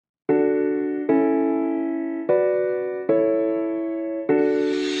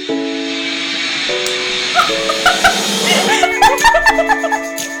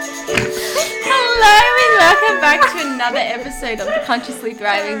back to another episode of the Consciously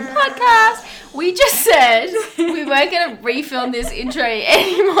Thriving podcast. We just said we weren't going to refilm this intro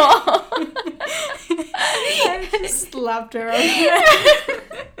anymore. I just slapped her on it.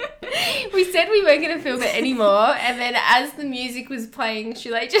 We said we weren't going to film it anymore, and then as the music was playing, she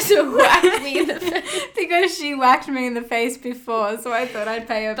just whacked me in the face. Because she whacked me in the face before, so I thought I'd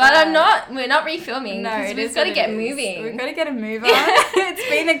pay her But back. we're not refilming. No, it we've is got to what get it is. moving. We've got to get a move on. It's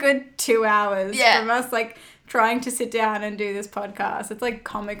been a good 2 hours from us trying to sit down and do this podcast. It's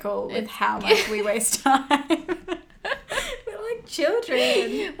comical with how much we waste time. We're like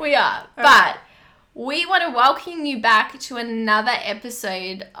children. We are. But we want to welcome you back to another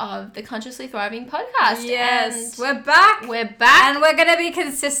episode of the Consciously Thriving podcast. Yes, and we're back. We're back. And we're going to be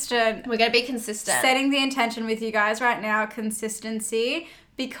consistent. We're going to be consistent. Setting the intention with you guys right now, consistency,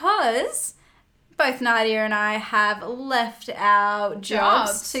 because both Nadia and I have left our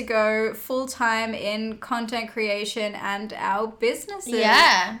jobs to go full-time in content creation and our businesses.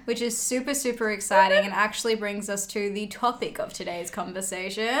 Yeah. Which is super, super exciting and actually brings us to the topic of today's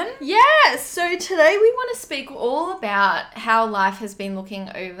conversation. Yeah, so today we want to speak all about how life has been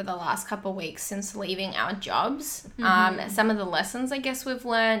looking over the last couple of weeks since leaving our jobs. Some of the lessons I guess we've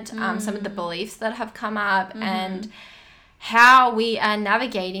learned, some of the beliefs that have come up, and how we are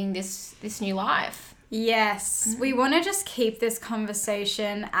navigating this new life. Yes, we want to just keep this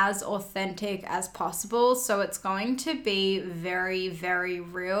conversation as authentic as possible. So it's going to be very, very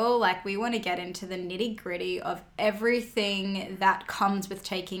real. We want to get into the nitty gritty of everything that comes with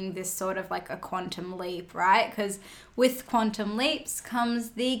taking this sort of a quantum leap, right? Because with quantum leaps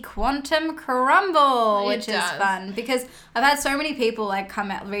comes the quantum crumble, which is fun. Because I've had so many people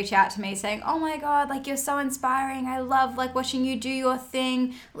reach out to me saying, "Oh my God, you're so inspiring. I love watching you do your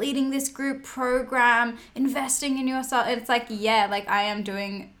thing, leading this group program, investing in yourself." It's I am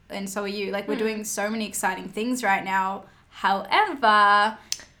doing, and so are you. We're doing so many exciting things right now. However,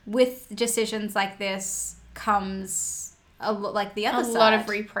 with decisions like this comes a lot the other side. A lot of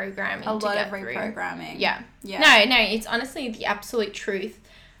reprogramming. Yeah. No, it's honestly the absolute truth.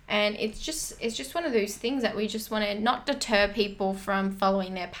 And it's just one of those things that we just want to not deter people from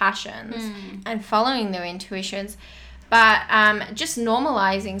following their passions and following their intuitions, but just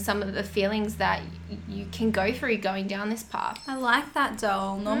normalizing some of the feelings that you can go through going down this path. I like that,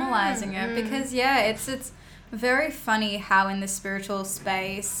 doll, normalizing it, because it's very funny how in the spiritual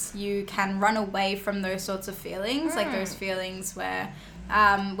space you can run away from those sorts of feelings, those feelings where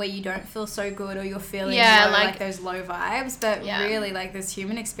you don't feel so good, or you're feeling low, those low vibes, but really this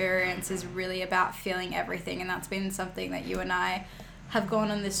human experience is really about feeling everything, and that's been something that you and I have gone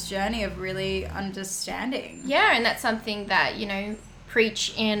on this journey of really understanding. Yeah, and that's something that,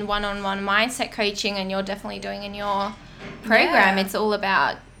 preach in one-on-one mindset coaching, and you're definitely doing in your program. It's all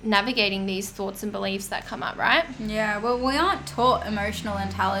about navigating these thoughts and beliefs that come up, right? Yeah, well, we aren't taught emotional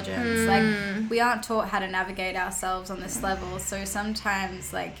intelligence. We aren't taught how to navigate ourselves on this level. So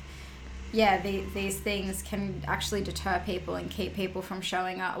sometimes, these things can actually deter people and keep people from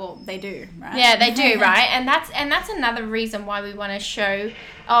showing up. Well, they do, right? Yeah, they do, right? And that's another reason why we want to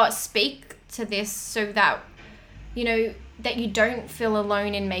speak to this, so that, that you don't feel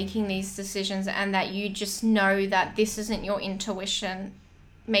alone in making these decisions, and that you just know that this isn't your intuition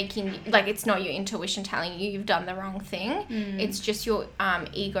it's not your intuition telling you you've done the wrong thing. It's just your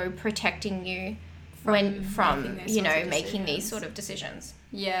ego protecting you from making these sort of decisions.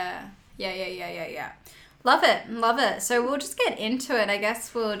 Yeah. Love it. So we'll just get into it. I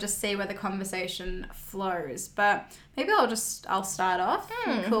guess we'll just see where the conversation flows. But maybe I'll start off.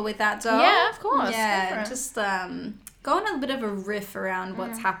 Cool with that, doll? Yeah, of course. Yeah, just go on a bit of a riff around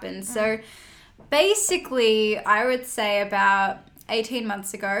what's happened. So basically, I would say about 18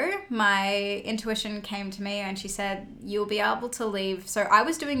 months ago, my intuition came to me and she said, "You'll be able to leave." So I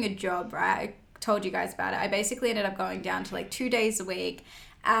was doing a job, right? I told you guys about it. I basically ended up going down to 2 days a week.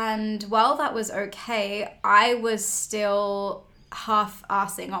 And while that was okay, I was still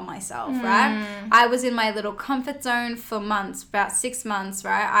half-assing on myself, right? I was in my little comfort zone for months, about 6 months,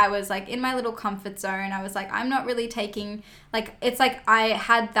 right? I was in my little comfort zone. I was I'm not really taking, it's I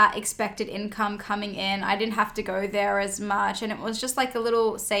had that expected income coming in. I didn't have to go there as much. And it was just a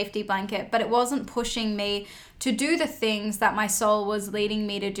little safety blanket, but it wasn't pushing me to do the things that my soul was leading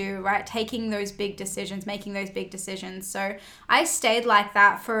me to do, right? Taking those big decisions, making those big decisions. So I stayed like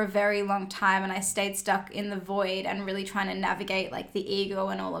that for a very long time, and I stayed stuck in the void and really trying to navigate the ego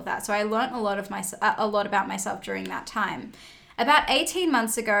and all of that. So I learned a lot about myself during that time. About 18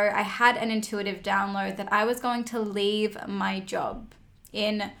 months ago, I had an intuitive download that I was going to leave my job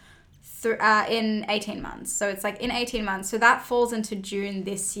in in 18 months. So it's like in 18 months. So that falls into June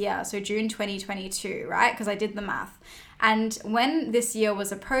this year. So June 2022, right? Because I did the math. And when this year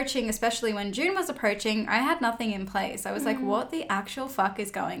was approaching, especially when June was approaching, I had nothing in place. I was like, what the actual fuck is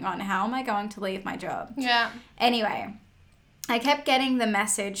going on? How am I going to leave my job? Yeah. Anyway, I kept getting the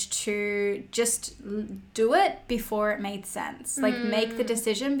message to just do it before it made sense. Like, make the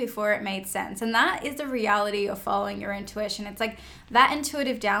decision before it made sense. And that is the reality of following your intuition. It's like that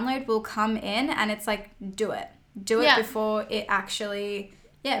intuitive download will come in and it's like, do it. Do it before it actually...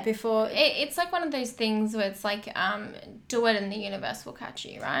 Yeah, before... It's like one of those things where it's like, do it and the universe will catch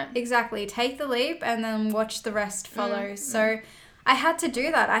you, right? Exactly. Take the leap and then watch the rest follow. So I had to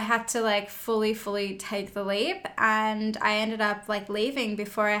do that. I had to like fully take the leap, and I ended up like leaving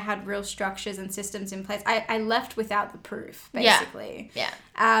before I had real structures and systems in place. I left without the proof, basically. Yeah.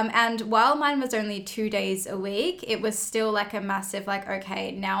 And while mine was only 2 days a week, it was still like a massive like,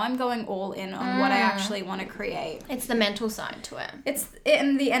 okay, now I'm going all in on what I actually want to create. It's the mental side to it. It's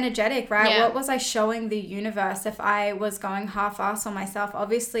in the energetic, right? Yeah. What was I showing the universe if I was going half-ass on myself?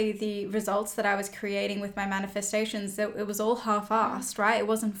 Obviously, the results that I was creating with my manifestations, it was all half-assed, right? It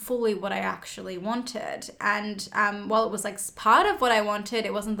wasn't fully what I actually wanted. And while it was like part of what I wanted,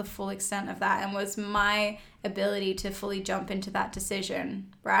 it wasn't the full extent of that, and was my ability to fully jump into that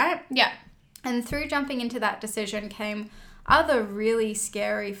decision, right? Yeah. And through jumping into that decision came other really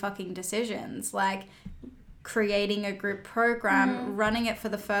scary fucking decisions, like creating a group program, running it for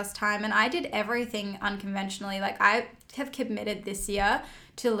the first time. And I did everything unconventionally. Like, I have committed this year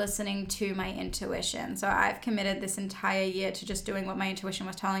to listening to my intuition. So I've committed this entire year to just doing what my intuition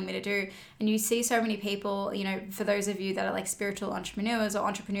was telling me to do. And you see so many people, you know, for those of you that are like spiritual entrepreneurs or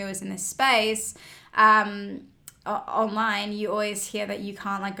entrepreneurs in this space, online, you always hear that you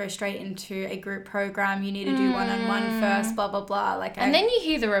can't like go straight into a group program. You need to do one-on-one first, blah blah blah. Like, and then you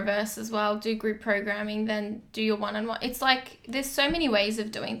hear the reverse as well. Do group programming, then do your one-on-one. It's like there's so many ways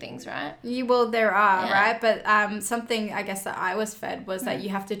of doing things, right? There are, right? But something I guess that I was fed was that you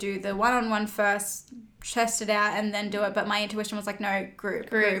have to do the one-on-one first, test it out, and then do it. But my intuition was like, no,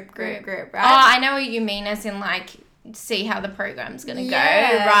 group, right? Oh, I know what you mean, as in like, see how the program's gonna go.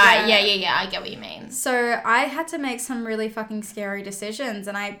 Right. Yeah. I get what you mean. So I had to make some really fucking scary decisions,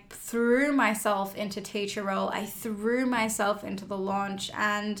 and I threw myself into teacher role. I threw myself into the launch,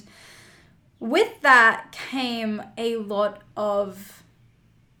 and with that came a lot of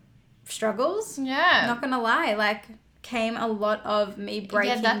struggles. Yeah. Not gonna lie, like, came a lot of me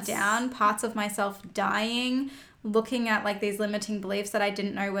breaking down, parts of myself dying, looking at like these limiting beliefs that I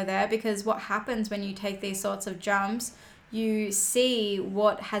didn't know were there. Because what happens when you take these sorts of jumps, you see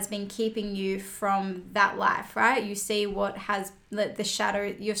what has been keeping you from that life, right? You see what has the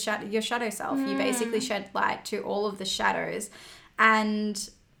shadow, your shadow self. You basically shed light to all of the shadows. And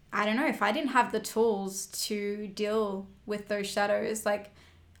I don't know, if I didn't have the tools to deal with those shadows, like,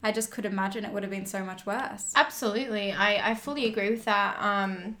 I just could imagine it would have been so much worse. Absolutely. I fully agree with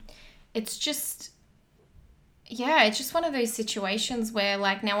that. It's just... Yeah, it's just one of those situations where,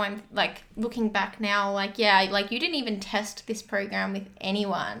 like, now I'm, like, looking back now, like, yeah, like, you didn't even test this program with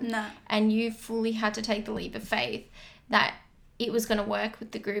anyone. No. And you fully had to take the leap of faith that it was going to work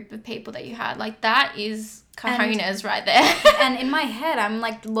with the group of people that you had. Like, that is cojones right there. And in my head, I'm,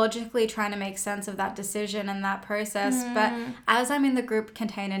 like, logically trying to make sense of that decision and that process. But as I'm in the group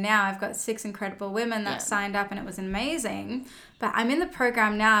container now, I've got 6 incredible women that signed up, and it was amazing. But I'm in the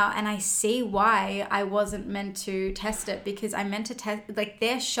program now, and I see why I wasn't meant to test it, because I meant to test, like,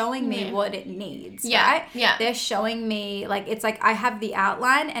 they're showing me what it needs, right? Yeah. They're showing me, like, it's like I have the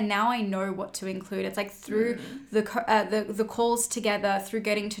outline, and now I know what to include. It's like through the calls together, through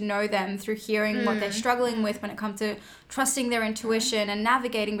getting to know them, through hearing what they're struggling with when it comes to trusting their intuition and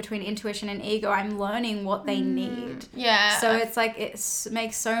navigating between intuition and ego, I'm learning what they need. Yeah. So it's like, it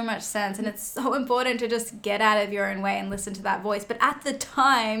makes so much sense, and it's so important to just get out of your own way and listen to that voice. But at the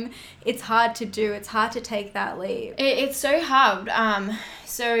time, it's hard to do. It's hard to take that leap. It's so hard.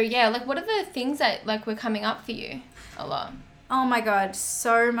 So yeah, like, what are the things that, like, were coming up for you a lot? Oh my God,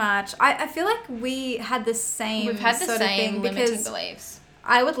 so much. I feel like we had the same We've had the sort same of thing, limiting because beliefs.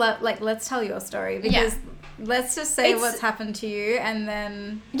 I would love, like, let's tell your story, because let's just say what's happened to you, and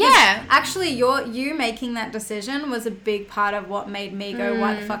then... Yeah. Actually, you making that decision was a big part of what made me go,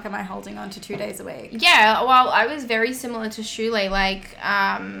 why the fuck am I holding on to 2 days a week? Yeah, well, I was very similar to Shule. Like,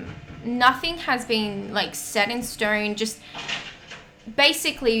 nothing has been, like, set in stone. Just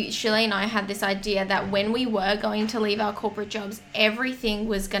basically, Shirley and I had this idea that when we were going to leave our corporate jobs, everything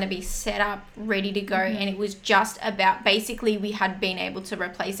was going to be set up, ready to go. And it was just about, basically, we had been able to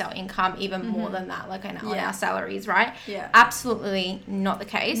replace our income even more than that, like on our salaries, right? Yeah. Absolutely not the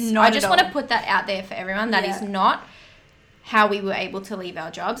case. Not I just at want to all. put that out there for everyone. That is not how we were able to leave our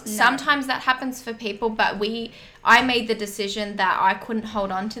jobs. No. Sometimes that happens for people, but I made the decision that I couldn't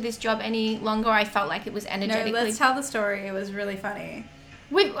hold on to this job any longer. I felt like it was energetically... No, let's tell the story. It was really funny.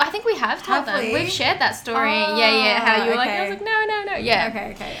 I think we have told Have them. we? We've shared that story. Oh, yeah. How you were like, okay. I was like, no.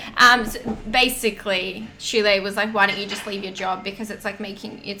 Yeah. Okay. So basically, Shirley was like, why don't you just leave your job? Because it's like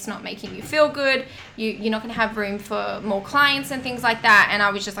it's not making you feel good. You're not going to have room for more clients and things like that. And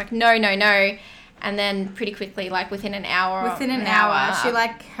I was just like, no. And then pretty quickly, like within an hour. She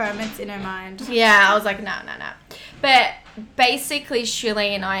like hermits in her mind. Yeah, I was like, no. But basically, Shirley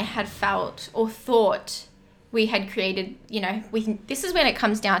and I had felt or thought we had created, this is when it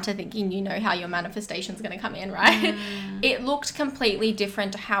comes down to thinking, how your manifestation's going to come in, right? It looked completely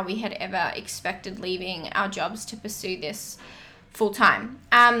different to how we had ever expected leaving our jobs to pursue this full time.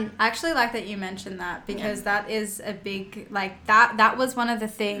 I actually like that you mentioned that, because that is a big, like, that was one of the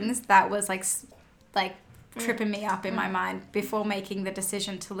things that was like tripping me up in my mind before making the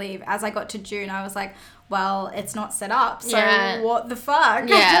decision to leave. As I got to June, I was like, well, it's not set up, so what the fuck?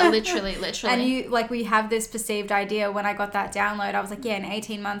 Yeah, literally. And we have this perceived idea. When I got that download, I was like, in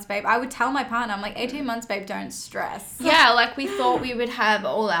 18 months, babe. I would tell my partner, I'm like, 18 months, babe, don't stress. Yeah, like we thought we would have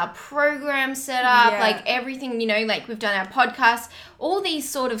all our programs set up, like everything, like we've done our podcast, all these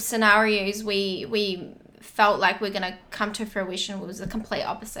sort of scenarios we felt like we're going to come to fruition was the complete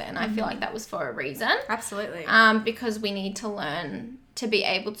opposite. And I feel like that was for a reason. Absolutely. Because we need to learn to be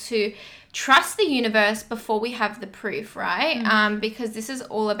able to trust the universe before we have the proof, right? Because this is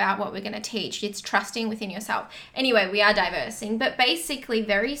all about what we're going to teach. It's trusting within yourself. Anyway, we are diversing, but basically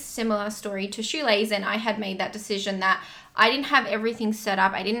very similar story to Shoelace. And I had made that decision that I didn't have everything set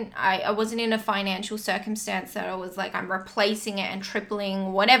up. I wasn't in a financial circumstance that I was like, I'm replacing it and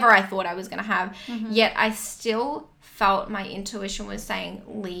tripling whatever I thought I was going to have. Yet I still felt my intuition was saying,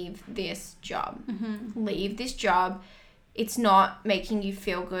 leave this job. Leave this job. It's not making you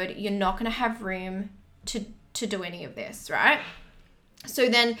feel good. You're not going to have room to do any of this, right? So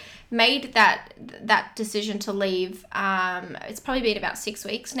then made that decision to leave. It's probably been about 6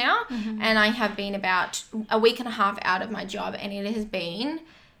 weeks now. And I have been about a week and a half out of my job. And it has been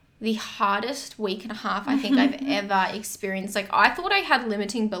the hardest week and a half I think I've ever experienced. Like, I thought I had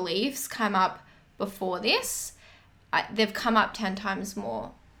limiting beliefs come up before this. They've come up 10 times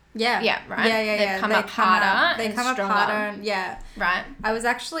more. Yeah. Yeah, right? Yeah. They've come up harder. They come up harder. Yeah. Right. I was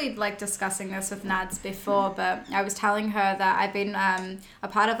actually like discussing this with Nads before, but I was telling her that I've been a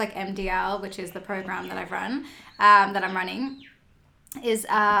part of like MDL, which is the program that I've run, that I'm running, is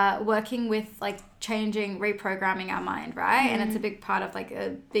working with like reprogramming our mind, right? And it's a big part of like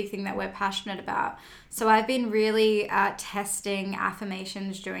a big thing that we're passionate about. So I've been really testing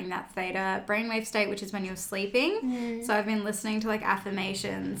affirmations during that theta brainwave state, which is when you're sleeping. So I've been listening to like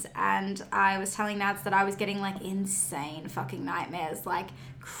affirmations, and I was telling Nads that I was getting like insane fucking nightmares, like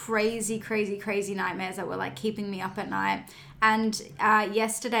crazy nightmares that were like keeping me up at night. And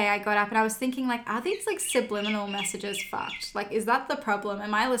yesterday I got up and I was thinking, like, are these like subliminal messages fucked? Like, is that the problem?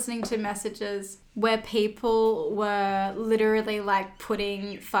 Am I listening to messages where people were literally like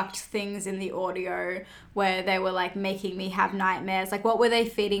putting fucked things in the audio, where they were like making me have nightmares? Like, what were they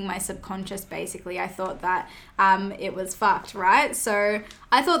feeding my subconscious? Basically, I thought that it was fucked, right? So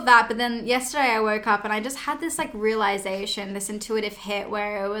I thought that, but then yesterday I woke up and I just had this like realization, this intuitive hit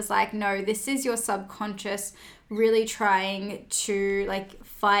where it was like, no, this is your subconscious really trying to like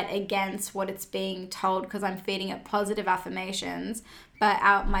fight against what it's being told, because I'm feeding it positive affirmations,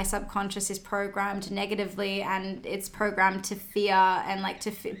 but my subconscious is programmed negatively, and it's programmed to fear and like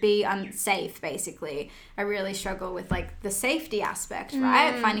to be unsafe. Basically, I really struggle with like the safety aspect,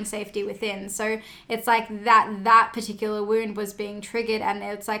 right? Finding safety within. So it's like that particular wound was being triggered, and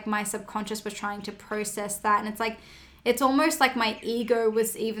it's like my subconscious was trying to process that, and it's like, it's almost like my ego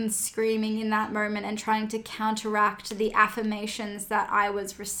was even screaming in that moment and trying to counteract the affirmations that I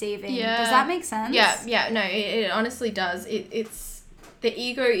was receiving. Yeah. Does that make sense? Yeah. No, it honestly does. It's the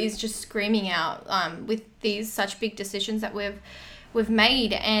ego is just screaming out with these such big decisions that we've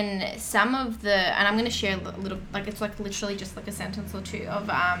made, and some of and I'm going to share a little, like, it's like literally just like a sentence or two of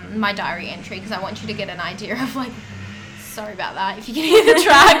my diary entry, because I want you to get an idea of like, sorry about that if you can hear the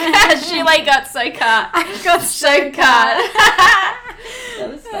truck. She like got so cut. I got so cut. That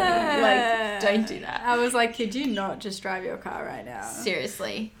was funny. Like, don't do that. I was like, could you not just drive your car right now?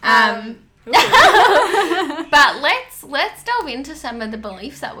 Seriously. But let's delve into some of the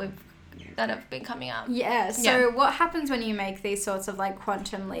beliefs that have been coming up. Yeah. So what happens when you make these sorts of like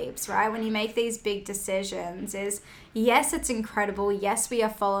quantum leaps, right? When you make these big decisions is, yes, it's incredible. Yes, we are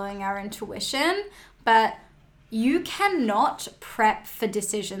following our intuition, but you cannot prep for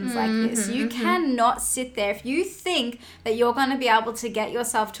decisions like this. You cannot sit there. If you think that you're going to be able to get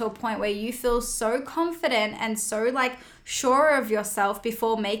yourself to a point where you feel so confident and so like sure of yourself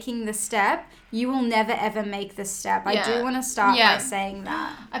before making the step, you will never ever make the step. I do want to start by saying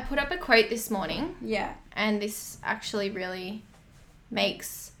that. I put up a quote this morning. Yeah. And this actually really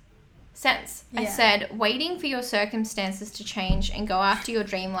makes sense. Yeah. I said, waiting for your circumstances to change and go after your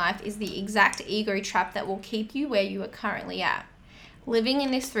dream life is the exact ego trap that will keep you where you are currently at. Living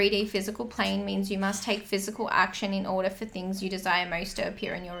in this 3D physical plane means you must take physical action in order for things you desire most to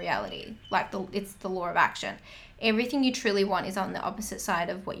appear in your reality. It's the law of action. Everything you truly want is on the opposite side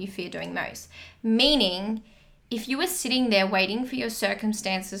of what you fear doing most. Meaning, if you were sitting there waiting for your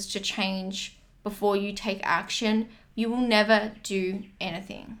circumstances to change before you take action, you will never do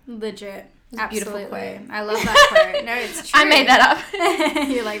anything. Legit. Absolutely. Beautiful quote. I love that quote. No, it's true. I made that up.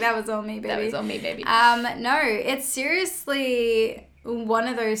 You're like, that was all me, baby. That was all me, baby. No, it's seriously one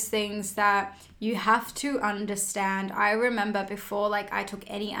of those things that you have to understand. I remember before, like, I took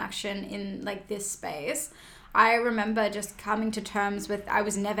any action in, like, this space, I remember just coming to terms with I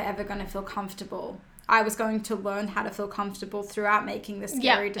was never, ever going to feel comfortable. I was going to learn how to feel comfortable throughout making the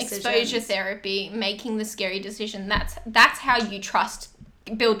scary decisions. Exposure therapy, making the scary decision. That's how you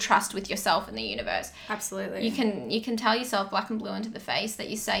build trust with yourself and the universe. Absolutely. You can tell yourself black and blue into the face that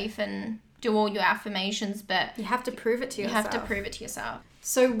you're safe and do all your affirmations, but you have to prove it to yourself. You have to prove it to yourself.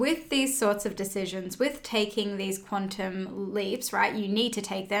 So with these sorts of decisions, with taking these quantum leaps, right, you need to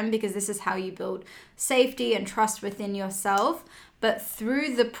take them because this is how you build safety and trust within yourself. But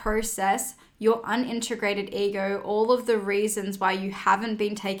through the process, your unintegrated ego, all of the reasons why you haven't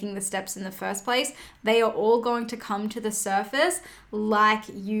been taking the steps in the first place, they are all going to come to the surface like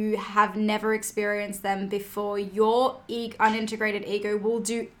you have never experienced them before. Your unintegrated ego will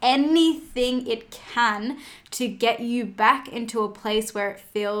do anything it can to get you back into a place where it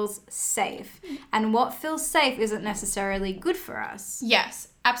feels safe. And what feels safe isn't necessarily good for us. Yes,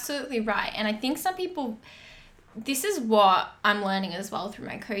 absolutely right. And I think some people... This is what I'm learning as well through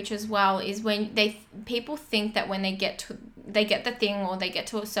my coach as well, is when people think that when they get the thing or they get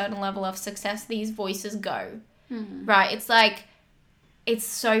to a certain level of success, these voices go, right? It's like, it's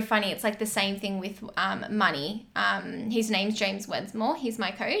so funny. It's like the same thing with money. His name's James Wedmore. He's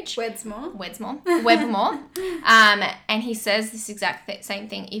my coach. Wedmore. And he says this exact same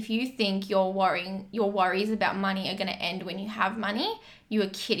thing. If you think your worries about money are going to end when you have money, you are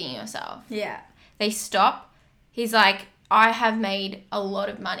kidding yourself. Yeah. They stop. He's like, I have made a lot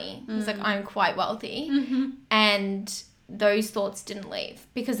of money. He's like, I'm quite wealthy. And those thoughts didn't leave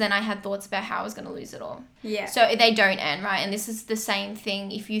because then I had thoughts about how I was going to lose it all. Yeah. So they don't end, right? And this is the same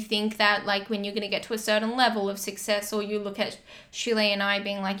thing. If you think that, like, when you're going to get to a certain level of success, or you look at Shirley and I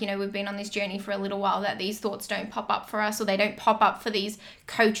being like, you know, we've been on this journey for a little while, that these thoughts don't pop up for us, or they don't pop up for these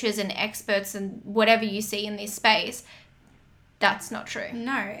coaches and experts and whatever you see in this space, that's not true.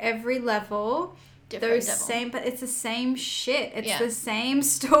 No, every level... But it's the same shit. It's the same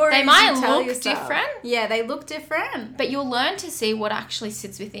story. They might look different. Yeah, they look different. But you'll learn to see what actually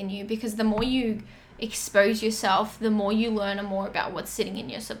sits within you, because the more you expose yourself, the more you learn more about what's sitting in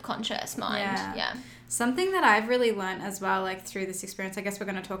your subconscious mind. Yeah. Something that I've really learned as well, like through this experience, I guess we're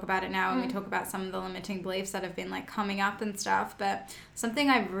going to talk about it now when we talk about some of the limiting beliefs that have been like coming up and stuff. But something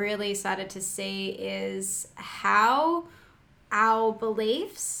I've really started to see is how our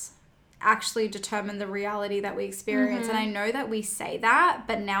beliefs actually determine the reality that we experience. And I know that we say that,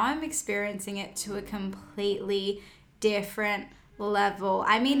 but now I'm experiencing it to a completely different level.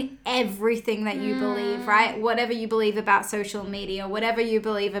 I mean, everything that you believe, right? Whatever you believe about social media, whatever you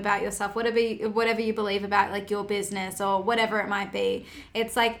believe about yourself, whatever you believe about like your business or whatever it might be,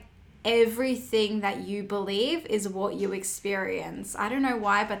 it's like everything that you believe is what you experience. I don't know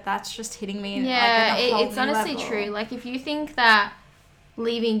why, but that's just hitting me. It's honestly true. Like, if you think that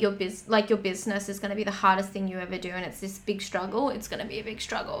leaving your business is going to be the hardest thing you ever do, and it's this big struggle, it's going to be a big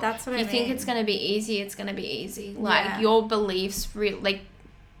struggle. That's what I mean. If you think it's going to be easy, it's going to be easy. Like, your beliefs,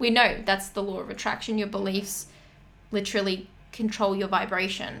 we know that's the law of attraction. Your beliefs literally control your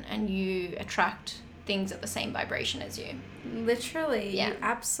vibration, and you attract things at the same vibration as you. Literally. You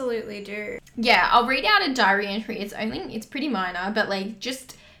absolutely do. Yeah, I'll read out a diary entry. It's pretty minor, but like,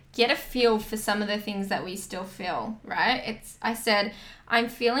 just get a feel for some of the things that we still feel, right? I said, I'm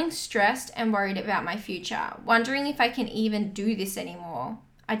feeling stressed and worried about my future, wondering if I can even do this anymore.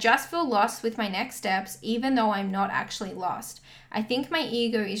 I just feel lost with my next steps, even though I'm not actually lost. I think my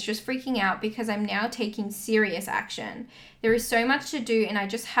ego is just freaking out because I'm now taking serious action. There is so much to do, and I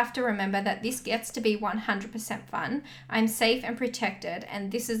just have to remember that this gets to be 100% fun. I'm safe and protected,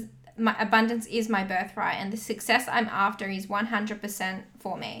 and this is my abundance is my birthright, and the success I'm after is 100%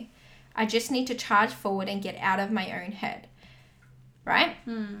 for me. I just need to charge forward and get out of my own head. Right?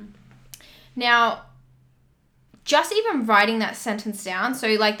 Now, just even writing that sentence down, so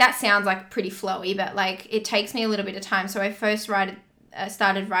like that sounds like pretty flowy, but like it takes me a little bit of time. So I first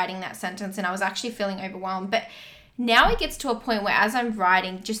started writing that sentence, and I was actually feeling overwhelmed. But now it gets to a point where as I'm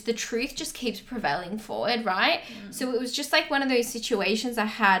writing, just the truth just keeps prevailing forward, right? So it was just like one of those situations I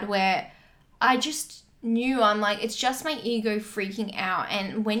had where I just knew, I'm like, it's just my ego freaking out.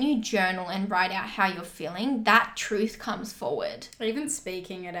 And when you journal and write out how you're feeling, that truth comes forward. Even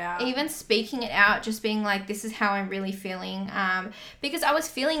speaking it out, just being like, this is how I'm really feeling. Because I was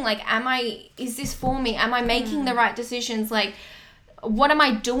feeling like, is this for me? Am I making the right decisions? Like, what am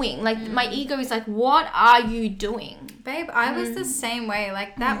I doing? Like, my ego is like, what are you doing? Babe, I was the same way.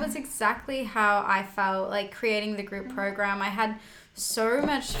 Like, that was exactly how I felt, like, creating the group program. I had so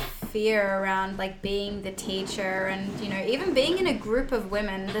much fear around like being the teacher, and you know, even being in a group of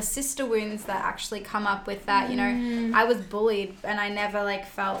women, the sister wounds that actually come up with that. You know, I was bullied, and I never like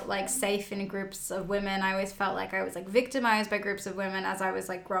felt like safe in groups of women. I always felt like I was like victimized by groups of women as I was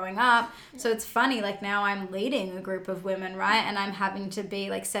like growing up. So it's funny, like now I'm leading a group of women, right, and I'm having to be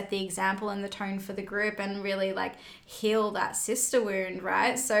like set the example and the tone for the group and really like heal that sister wound,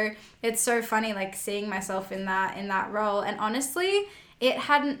 right? So it's so funny like seeing myself in that role. And honestly, it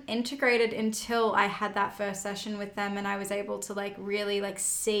hadn't integrated until I had that first session with them, and I was able to like really like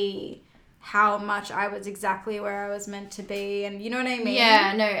see how much I was exactly where I was meant to be. And you know what I mean?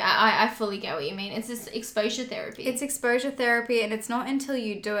 Yeah, no, I fully get what you mean. It's just exposure therapy. It's exposure therapy, and it's not until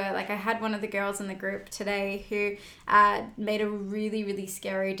you do it. Like I had one of the girls in the group today who made a really, really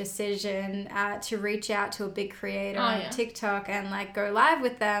scary decision to reach out to a big creator on TikTok and like go live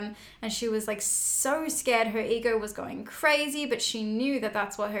with them. And she was like so scared. Her ego was going crazy, but she knew that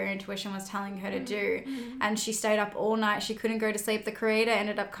that's what her intuition was telling her to do. And she stayed up all night. She couldn't go to sleep. The creator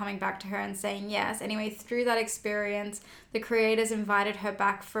ended up coming back to her and saying yes. Anyway, through that experience, the creators invited her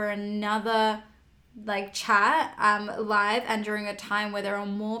back for another like chat live, and during a time where there are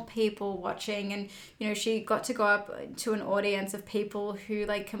more people watching. And you know, she got to go up to an audience of people who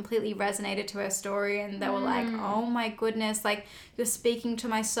like completely resonated to her story, and they were like, oh my goodness, like you're speaking to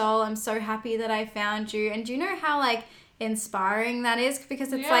my soul, I'm so happy that I found you. And do you know how like inspiring that is?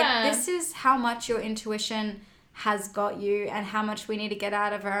 Because it's like, this is how much your intuition has got you, and how much we need to get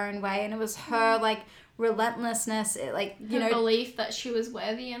out of our own way. And it was her like relentlessness, like you know, belief that she was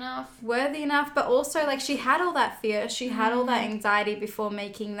worthy enough, but also like she had all that fear, she had all that anxiety before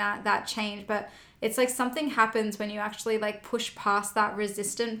making that change. But it's like something happens when you actually like push past that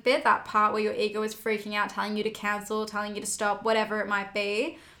resistant bit, that part where your ego is freaking out, telling you to cancel, telling you to stop, whatever it might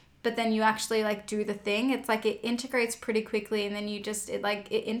be. But then you actually like do the thing. It's like it integrates pretty quickly, and then you just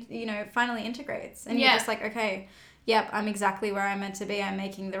finally integrates, and you're just like, okay, yep, I'm exactly where I'm meant to be. I'm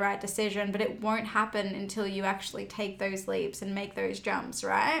making the right decision. But it won't happen until you actually take those leaps and make those jumps,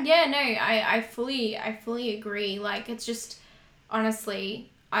 right? Yeah, no, I fully agree. Like, it's just,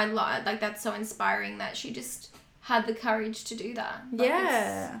 honestly, like that's so inspiring that she just had the courage to do that.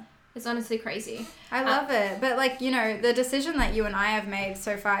 Like, it's honestly crazy. I love it. But like, you know, the decision that you and I have made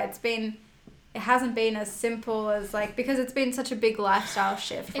so far, it hasn't been as simple as like, because it's been such a big lifestyle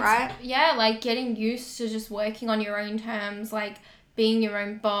shift, right? Yeah, like getting used to just working on your own terms, like being your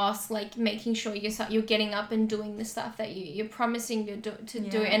own boss, like making sure you're getting up and doing the stuff that you're promising to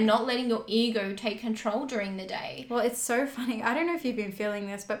do, and not letting your ego take control during the day. Well, it's so funny. I don't know if you've been feeling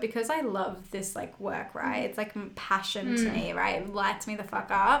this, but because I love this like work, right? It's like passion to me, right? It lights me the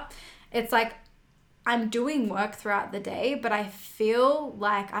fuck up. It's like I'm doing work throughout the day, but I feel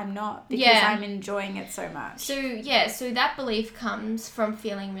like I'm not, because I'm enjoying it so much. So that belief comes from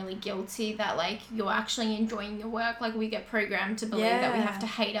feeling really guilty that like you're actually enjoying your work. Like we get programmed to believe that we have to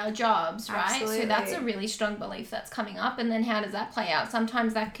hate our jobs, right? Absolutely. So that's a really strong belief that's coming up. And then how does that play out?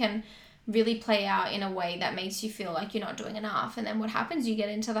 Sometimes that can really play out in a way that makes you feel like you're not doing enough. And then what happens? You get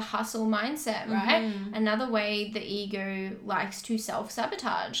into the hustle mindset, right? Another way the ego likes to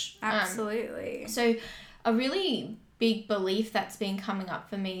self-sabotage. Absolutely. So a really big belief that's been coming up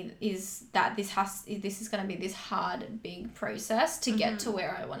for me is that this is going to be this hard, big process to get to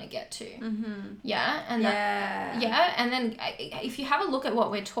where I want to get to. Yeah. And and then if you have a look at what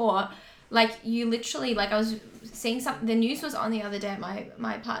we're taught, like you literally, like I was seeing something, the news was on the other day at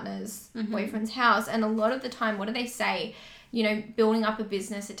my partner's boyfriend's house, and a lot of the time, what do they say? you know, building up a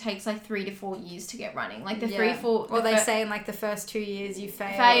business, it takes like 3 to 4 years to get running. Like the 3-4... Or they say in like the first 2 years you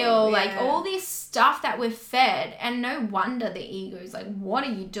fail. Yeah. Like all this stuff that we're fed, and no wonder the ego's like, what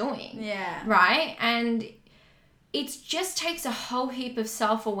are you doing? Yeah. Right? And it just takes a whole heap of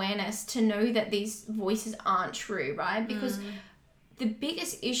self-awareness to know that these voices aren't true, right? Because the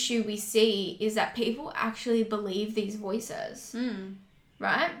biggest issue we see is that people actually believe these voices.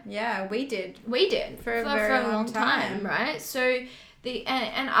 Right? Yeah, we did. For a very long time, right? So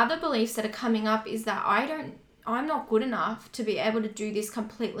and other beliefs that are coming up is that I'm not good enough to be able to do this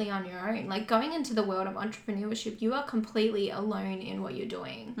completely on your own. Like going into the world of entrepreneurship, you are completely alone in what you're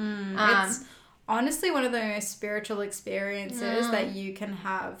doing. It's honestly one of the most spiritual experiences that you can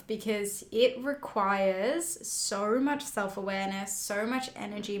have, because it requires so much self-awareness, so much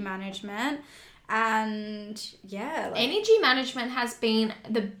energy management. And energy management has been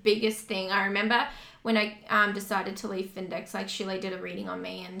the biggest thing. I remember when I decided to leave Findex, like Shile did a reading on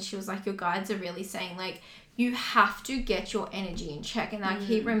me, and she was like, your guides are really saying like you have to get your energy in check. And I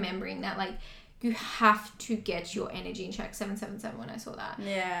keep remembering that, like, you have to get your energy in check. 777 when I saw that.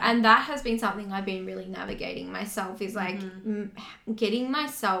 Yeah. And that has been something I've been really navigating myself, is like getting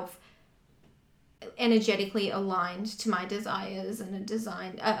myself energetically aligned to my desires and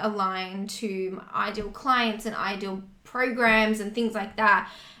aligned to my ideal clients and ideal programs and things like that.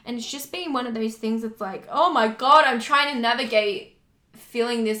 And it's just been one of those things that's like, oh my God, I'm trying to navigate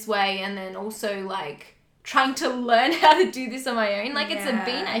feeling this way, and then also like trying to learn how to do this on my own. Like it's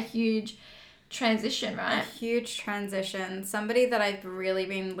been a huge transition, right? A huge transition. Somebody that I've really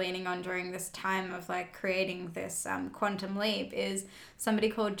been leaning on during this time of like creating this quantum leap is somebody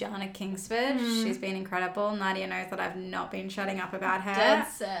called Jana Kingsford. She's been incredible. Nadia knows that I've not been shutting up about her.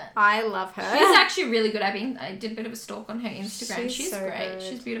 That's it. I love her. She's actually really good. I did a bit of a stalk on her Instagram. She's so great. good.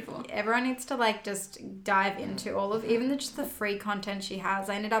 She's beautiful. Everyone needs to like just dive into all of even just the free content she has.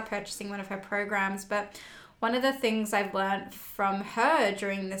 I ended up purchasing one of her programs, but one of the things I've learned from her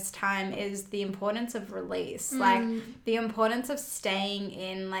during this time is the importance of release, like the importance of staying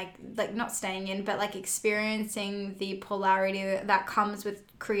in, like not staying in, but like experiencing the polarity that comes with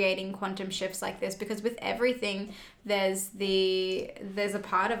creating quantum shifts like this. Because with everything, there's a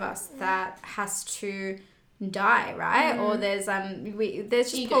part of us that has to die, right? Or there's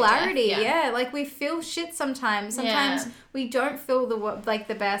just ego polarity. death, yeah, like we feel shit sometimes. We don't feel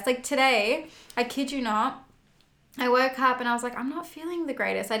the best. Like today, I kid you not, I woke up and I was like, I'm not feeling the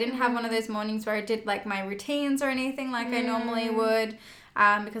greatest. I didn't have one of those mornings where I did like my routines or anything like I normally would,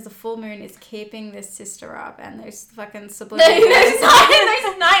 because the full moon is keeping this sister up, and those fucking subliminal those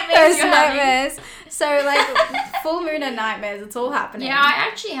nightmares. So like full moon and nightmares, it's all happening. Yeah, I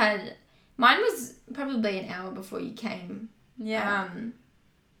actually had, mine was probably an hour before you came. Yeah.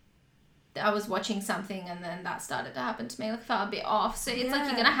 I was watching something and then that started to happen to me. Like, I felt a bit off. So it's like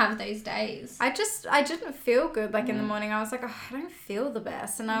you're going to have those days. I didn't feel good. Like in the morning, I was like, oh, I don't feel the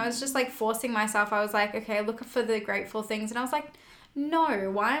best. And I was just like forcing myself. I was like, okay, look for the grateful things. And I was like,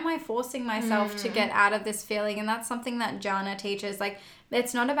 no, why am I forcing myself to get out of this feeling? And that's something that Jana teaches. Like,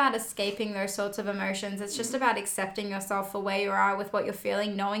 it's not about escaping those sorts of emotions. It's just about accepting yourself for where you are with what you're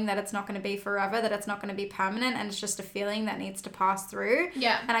feeling, knowing that it's not going to be forever, that it's not going to be permanent, and it's just a feeling that needs to pass through.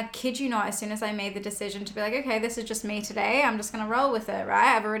 Yeah. And I kid you not, as soon as I made the decision to be like, okay, this is just me today, I'm just going to roll with it,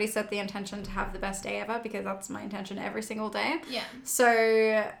 right? I've already set the intention to have the best day ever, because that's my intention every single day. Yeah.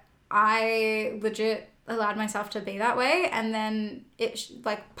 So I legit allowed myself to be that way, and then it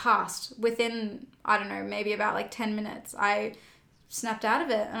passed within, I don't know, maybe about like 10 minutes. I snapped out of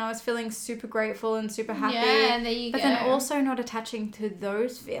it and I was feeling super grateful and super happy. Yeah, there you go. But then also not attaching to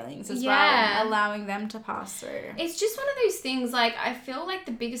those feelings as well, and allowing them to pass through. It's just one of those things, like, I feel like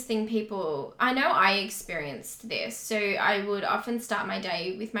the biggest thing I know I experienced this, so I would often start my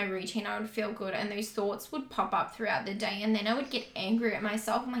day with my routine. I would feel good and those thoughts would pop up throughout the day, and then I would get angry at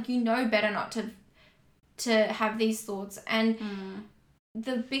myself. I'm like, better not to have these thoughts. And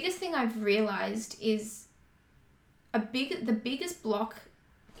the biggest thing I've realized is the biggest block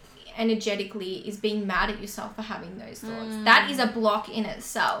energetically is being mad at yourself for having those thoughts. That is a block in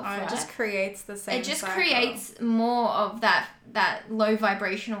itself. Right? It just creates the same. It just cycle. creates more of that low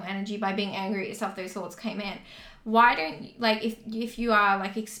vibrational energy by being angry at yourself. Those thoughts came in. Why don't you, like, if you are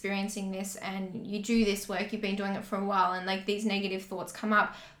like experiencing this and you do this work, you've been doing it for a while, and like these negative thoughts come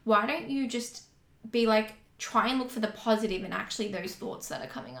up, why don't you just be like, try and look for the positive in actually those thoughts that are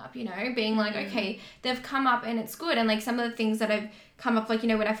coming up, being like, okay, they've come up and it's good. And like some of the things that have come up, like,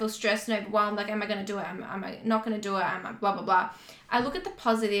 when I feel stressed and overwhelmed, like, am I going to do it? Am I not going to do it? Am I blah, blah, blah. I look at the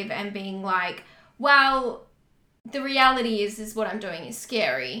positive and being like, well, the reality is what I'm doing is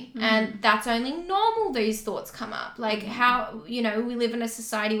scary, and that's only normal. These thoughts come up, like how, you know, we live in a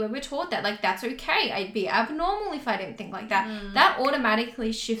society where we're taught that, like, that's okay. I'd be abnormal if I didn't think like that. That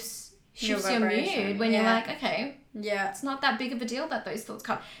automatically shifts your mood when you're like, okay, it's not that big of a deal that those thoughts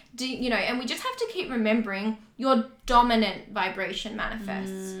come. You know, and we just have to keep remembering your dominant vibration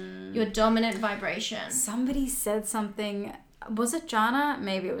manifests. Your dominant vibration. Somebody said something. Was it Jana?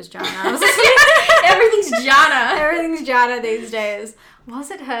 Maybe it was Jana. Everything's Jana. Everything's Jana these days. Was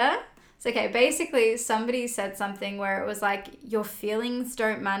it her? It's okay. Basically, somebody said something where it was like, your feelings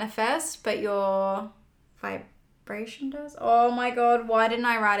don't manifest, but your vibration does. Oh my God. Why didn't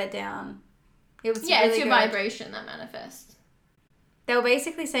I write it down? It was really it's your good. vibration that manifests. They were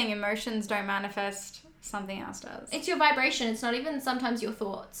basically saying emotions don't manifest, something else does. It's your vibration. It's not even sometimes your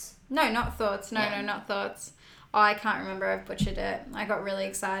thoughts. No, not thoughts. No, not thoughts. Oh, I can't remember. I've butchered it. I got really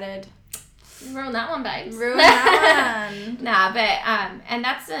excited. Ruin that one, babes. Ruin that one. Nah, but and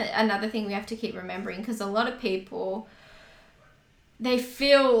that's another thing we have to keep remembering, because a lot of people, they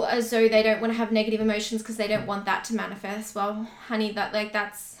feel as though they don't want to have negative emotions because they don't want that to manifest. Well, honey,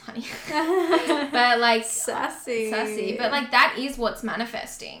 that's honey. But like sassy. But like that is what's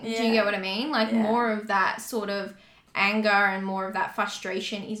manifesting. Yeah. Do you get what I mean? Like more of that sort of anger and more of that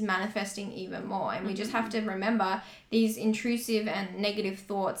frustration is manifesting even more, and we just have to remember these intrusive and negative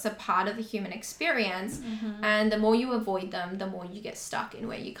thoughts are part of the human experience, and the more you avoid them, the more you get stuck in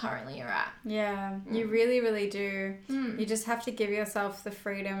where you currently are at. You really do. You just have to give yourself the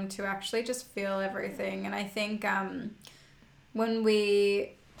freedom to actually just feel everything. And I think when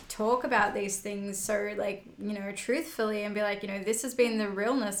we talk about these things so, like, you know, truthfully, and be like, you know, this has been the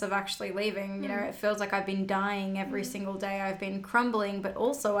realness of actually leaving. You know, it feels like I've been dying every single day. I've been crumbling, but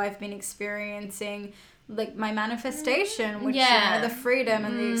also I've been experiencing like my manifestation, which you know, the freedom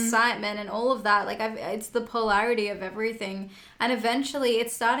and the excitement and all of that. Like it's the polarity of everything, and eventually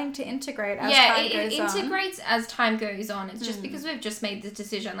it's starting to integrate as time goes on. It integrates as time goes on. It's just because we've just made this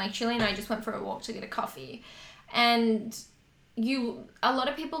decision. Like Shirley and I just went for a walk to get a coffee, and a lot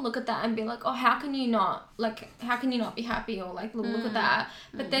of people look at that and be like, oh, how can you not be happy, or like look at that.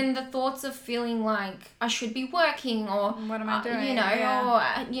 But then the thoughts of feeling like I should be working, or what am I doing, you know,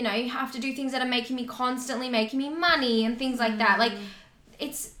 or you know, you have to do things that are constantly making me money and things like that. Like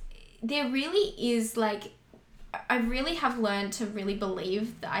there really is, like, I really have learned to really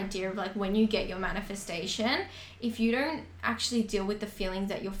believe the idea of, like, when you get your manifestation, if you don't actually deal with the feelings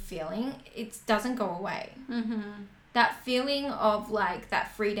that you're feeling, it doesn't go away. That feeling of, like,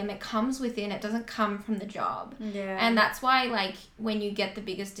 that freedom, it comes within, it doesn't come from the job. And that's why, like, when you get the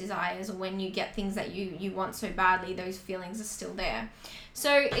biggest desires, or when you get things that you want so badly, those feelings are still there.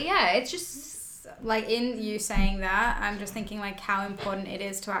 So it's just, like, in you saying that, I'm just thinking, like, how important it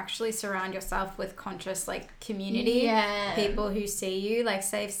is to actually surround yourself with conscious, like, community, people who see you, like,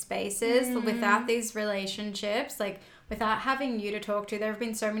 safe spaces. Without these relationships, like, without having you to talk to, there have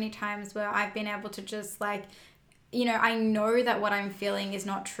been so many times where I've been able to just, like, you know, I know that what I'm feeling is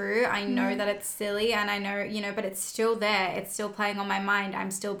not true. I know that it's silly, and I know, you know, but it's still there. It's still playing on my mind.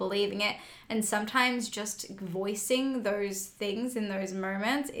 I'm still believing it. And sometimes just voicing those things in those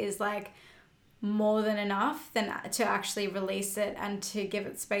moments is, like, more than enough than to actually release it and to give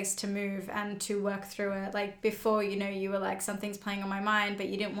it space to move and to work through it. Like, before, you know, you were like, something's playing on my mind, but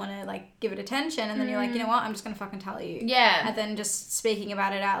you didn't want to, like, give it attention, and then you're like, you know what, I'm just gonna fucking tell you. And then just speaking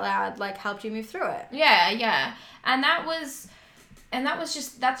about it out loud, like, helped you move through it. And that's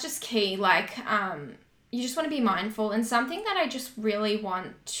just key. Like, you just want to be mindful. And something that I just really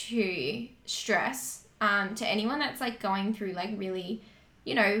want to stress to anyone that's, like, going through, like, really,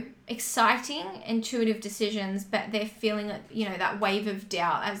 you know, exciting, intuitive decisions, but they're feeling, like, you know, that wave of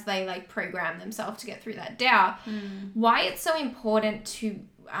doubt as they, like, program themselves to get through that doubt. Why it's so important to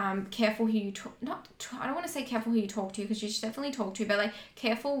careful who you talk, I don't want to say careful who you talk to, because you should definitely talk to, but, like,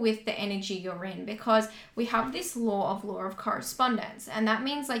 careful with the energy you're in, because we have this law of correspondence, and that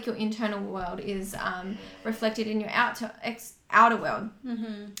means, like, your internal world is reflected in your outer world.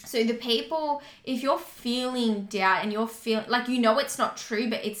 So the people, if you're feeling doubt and you're feeling like, you know, it's not true,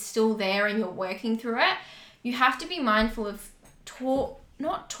 but it's still there and you're working through it, you have to be mindful of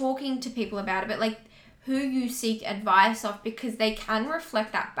not talking to people about it, but, like, who you seek advice of, because they can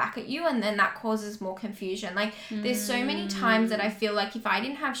reflect that back at you, and then that causes more confusion. Like, there's so many times that I feel like if I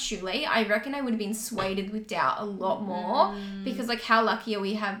didn't have Shuli, I reckon I would have been swayed with doubt a lot more, because, like, how lucky are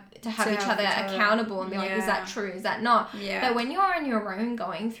we to have each other accountable and be like, is that true, is that not? But when you're on your own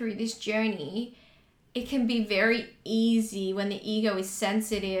going through this journey, it can be very easy when the ego is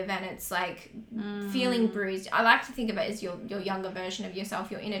sensitive and it's like feeling bruised. I like to think of it as your younger version of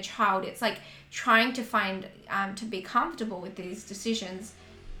yourself, your inner child. It's like trying to find, to be comfortable with these decisions.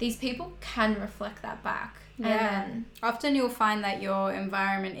 These people can reflect that back. Yeah. Often you'll find that your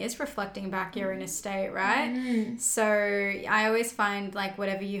environment is reflecting back your inner state, right? So I always find like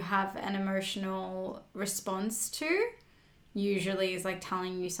whatever you have an emotional response to usually is like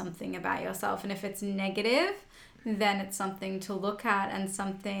telling you something about yourself. And if it's negative, then it's something to look at and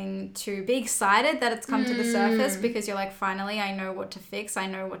something to be excited that it's come to the surface, because you're like, finally, I know what to fix. I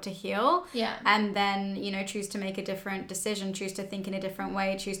know what to heal. Yeah. And then, you know, choose to make a different decision, choose to think in a different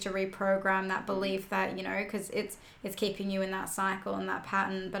way, choose to reprogram that belief that, you know, because it's keeping you in that cycle and that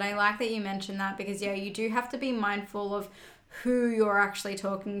pattern. But I like that you mentioned that, because, yeah, you do have to be mindful of who you're actually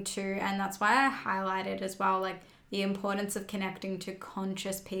talking to. And that's why I highlighted as well, like, the importance of connecting to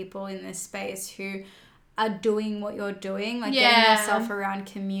conscious people in this space who are doing what you're doing, like getting yourself around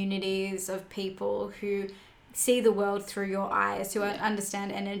communities of people who see the world through your eyes, who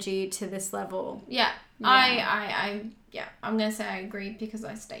understand energy to this level. Yeah. I'm gonna say I agree because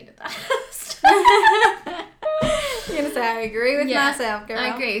I stated that. You're gonna say I agree with myself, girl.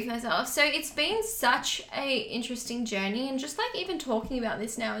 I agree with myself. So it's been such a interesting journey, and just like even talking about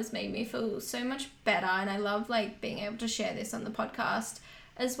this now has made me feel so much better, and I love like being able to share this on the podcast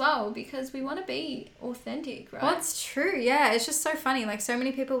as well, because we want to be authentic, right? Well, it's true. Yeah, it's just so funny. Like, so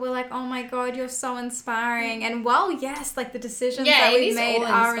many people were like, oh my God, you're so inspiring. And while, yes, like the decisions that we've made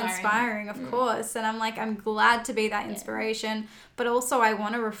are inspiring, of course. And I'm like, I'm glad to be that inspiration. But also I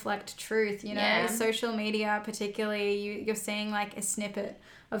want to reflect truth, you know. Social media particularly, you're seeing like a snippet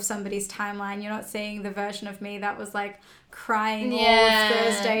of somebody's timeline. You're not seeing the version of me that was like crying all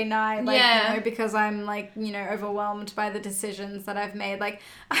Thursday night, like, you know, because I'm like, you know, overwhelmed by the decisions that I've made. Like,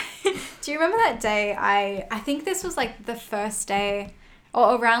 do you remember that day? I think this was like the first day,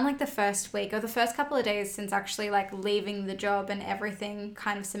 or around like the first week or the first couple of days since actually like leaving the job and everything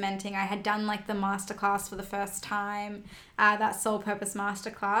kind of cementing. I had done like the masterclass for the first time, that Soul Purpose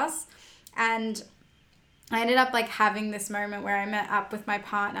masterclass. And I ended up like having this moment where I met up with my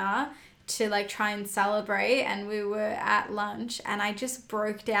partner to like try and celebrate, and we were at lunch and I just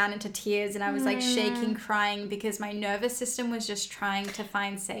broke down into tears and I was like shaking, crying, because my nervous system was just trying to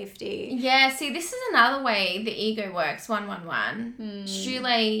find safety. Yeah, see, this is another way the ego works, 111.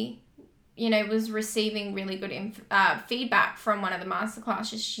 Shule, you know, was receiving really good feedback from one of the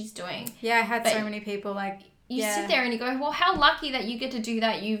masterclasses she's doing. Yeah, I had so many people like... You sit there and you go, well, how lucky that you get to do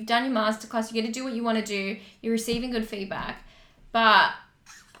that. You've done your masterclass. You get to do what you want to do. You're receiving good feedback. But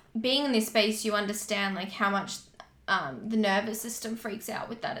being in this space, you understand like how much the nervous system freaks out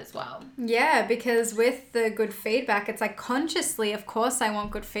with that as well. Yeah, because with the good feedback, it's like consciously, of course, I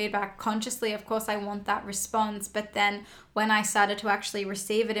want good feedback. Consciously, of course, I want that response. But then when I started to actually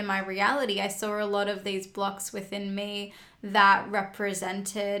receive it in my reality, I saw a lot of these blocks within me that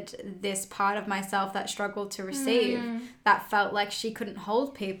represented this part of myself that struggled to receive, that felt like she couldn't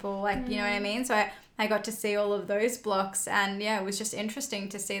hold people, like, you know what I mean? So I got to see all of those blocks, and yeah, it was just interesting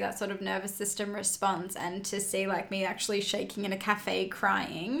to see that sort of nervous system response, and to see like me actually shaking in a cafe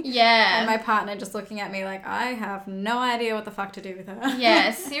crying. Yeah. And my partner just looking at me like, I have no idea what the fuck to do with her. Yeah,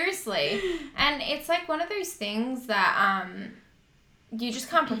 seriously. And it's like one of those things that you just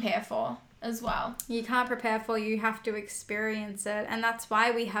can't prepare for as well. You can't prepare for, you have to experience it. And that's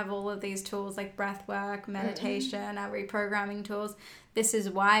why we have all of these tools like breath work, meditation, our reprogramming tools. This is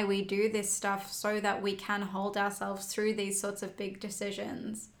why we do this stuff, so that we can hold ourselves through these sorts of big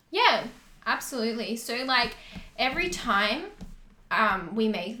decisions. Yeah, absolutely. So like every time we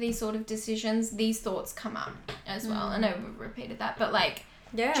make these sort of decisions, these thoughts come up as well. I know we've repeated that, but like,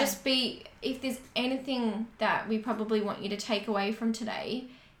 just if there's anything that we probably want you to take away from today,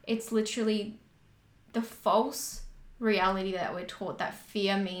 it's literally the false reality that we're taught that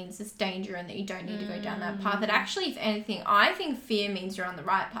fear means it's danger and that you don't need to go down that path. That actually, if anything, I think fear means you're on the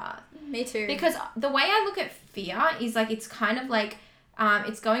right path. Me too. Because the way I look at fear is like, it's kind of like,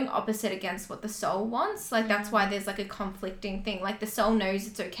 it's going opposite against what the soul wants. Like, that's why there's like a conflicting thing. Like, the soul knows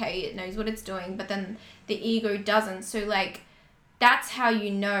it's okay, it knows what it's doing, but then the ego doesn't. So like, that's how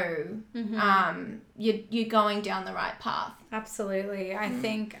you know you're going down the right path. Absolutely. I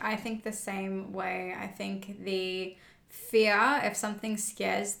think the same way. I think the fear, if something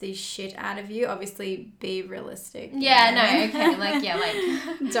scares the shit out of you, obviously be realistic. Yeah, no, okay. Like, yeah,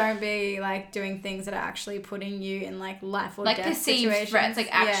 like... Don't be, like, doing things that are actually putting you in, like, life or death perceived situations. threats. Like,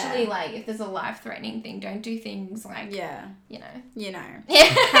 actually, like, if there's a life-threatening thing, don't do things like... Yeah. You know. You know.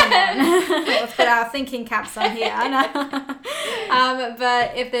 Yeah. Come on. Let's put our thinking caps on here.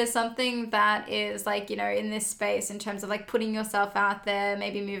 But if there's something that is, like, you know, in this space in terms of, like, putting yourself out there,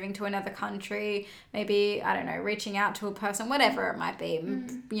 maybe moving to another country, maybe, I don't know, reaching out to a person, whatever it might be,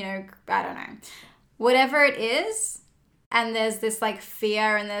 you know, I don't know. Whatever it is, and there's this, like,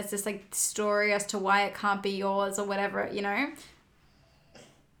 fear and there's this, like, story as to why it can't be yours or whatever, you know,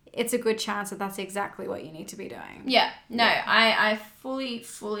 it's a good chance that that's exactly what you need to be doing. Yeah. No, yeah. I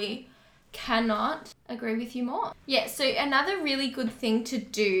fully cannot agree with you more. Yeah, so another really good thing to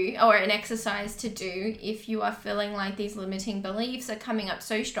do, or an exercise to do if you are feeling like these limiting beliefs are coming up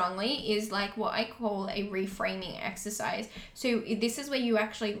so strongly, is like what I call a reframing exercise. So this is where you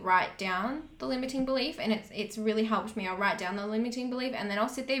actually write down the limiting belief, and it's really helped me. I'll write down the limiting belief and then I'll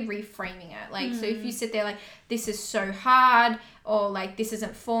sit there reframing it. Like, so if you sit there like, this is so hard, or like, this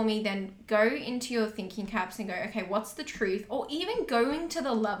isn't for me, then go into your thinking caps and go, okay, what's the truth? Or even going to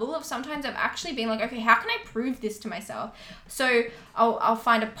the level of sometimes I've actually been like, okay, how can I prove this to myself? So I'll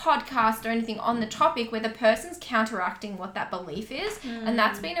find a podcast or anything on the topic where the person's counteracting what that belief is. And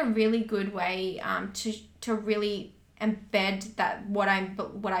that's been a really good way to really embed that what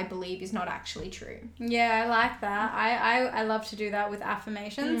I believe is not actually true. Yeah, I like that. I love to do that with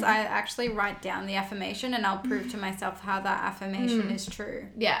affirmations. I actually write down the affirmation and I'll prove to myself how that affirmation is true.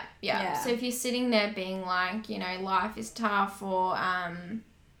 Yeah. So if you're sitting there being like, you know, life is tough, or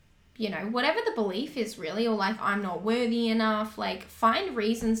you know, whatever the belief is really, or like, I'm not worthy enough, like, find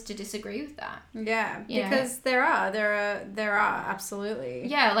reasons to disagree with that. Yeah, because there are absolutely.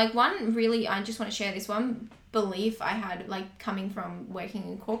 Yeah, like one really, I just want to share this one belief I had, like, coming from working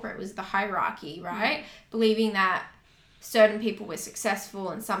in corporate, was the hierarchy, right? Believing that certain people were successful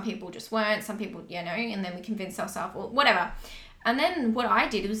and some people just weren't, some people, you know, and then we convinced ourselves, or whatever. And then what I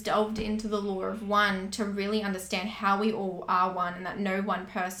did was delved into the law of one to really understand how we all are one, and that no one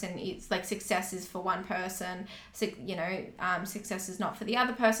person is, like, success is for one person, so, you know, success is not for the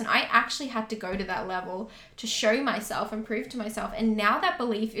other person. I actually had to go to that level to show myself and prove to myself. And now that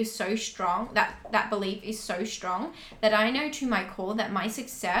belief is so strong, that belief is so strong that I know to my core that my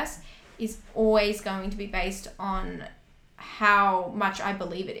success is always going to be based on how much I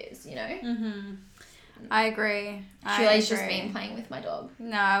believe it is, you know? Mm-hmm. I agree. Shirley's just been playing with my dog.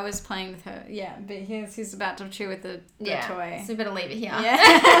 No, I was playing with her. Yeah, but he's about to chew with the toy. So we better leave it here. Yeah.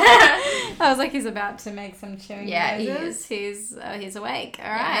 I was like, he's about to make some chewing noises. He is. He's awake.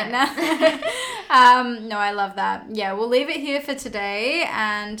 All right. Yeah. No, I love that. Yeah, we'll leave it here for today,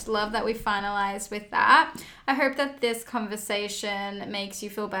 and love that we finalized with that. I hope that this conversation makes you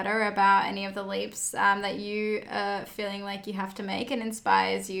feel better about any of the leaps that you are feeling like you have to make, and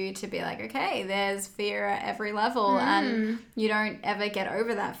inspires you to be like, okay, there's fear at every level, and you don't ever get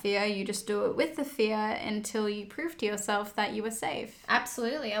over that fear. You just do it with the fear until you prove to yourself that you are safe.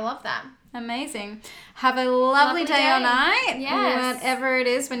 Absolutely. I love that. Amazing. Have a lovely day or night. Yes. Whatever it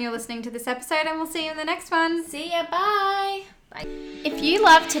is when you're listening to this episode, and we'll see you in the next one. See ya. Bye. Bye. If you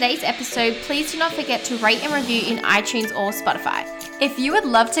loved today's episode, please do not forget to rate and review in iTunes or Spotify. If you would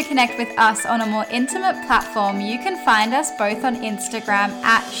love to connect with us on a more intimate platform, you can find us both on Instagram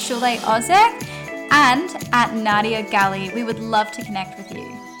at Shule Ozek and at Nadia Gali. We would love to connect with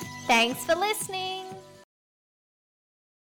you. Thanks for listening.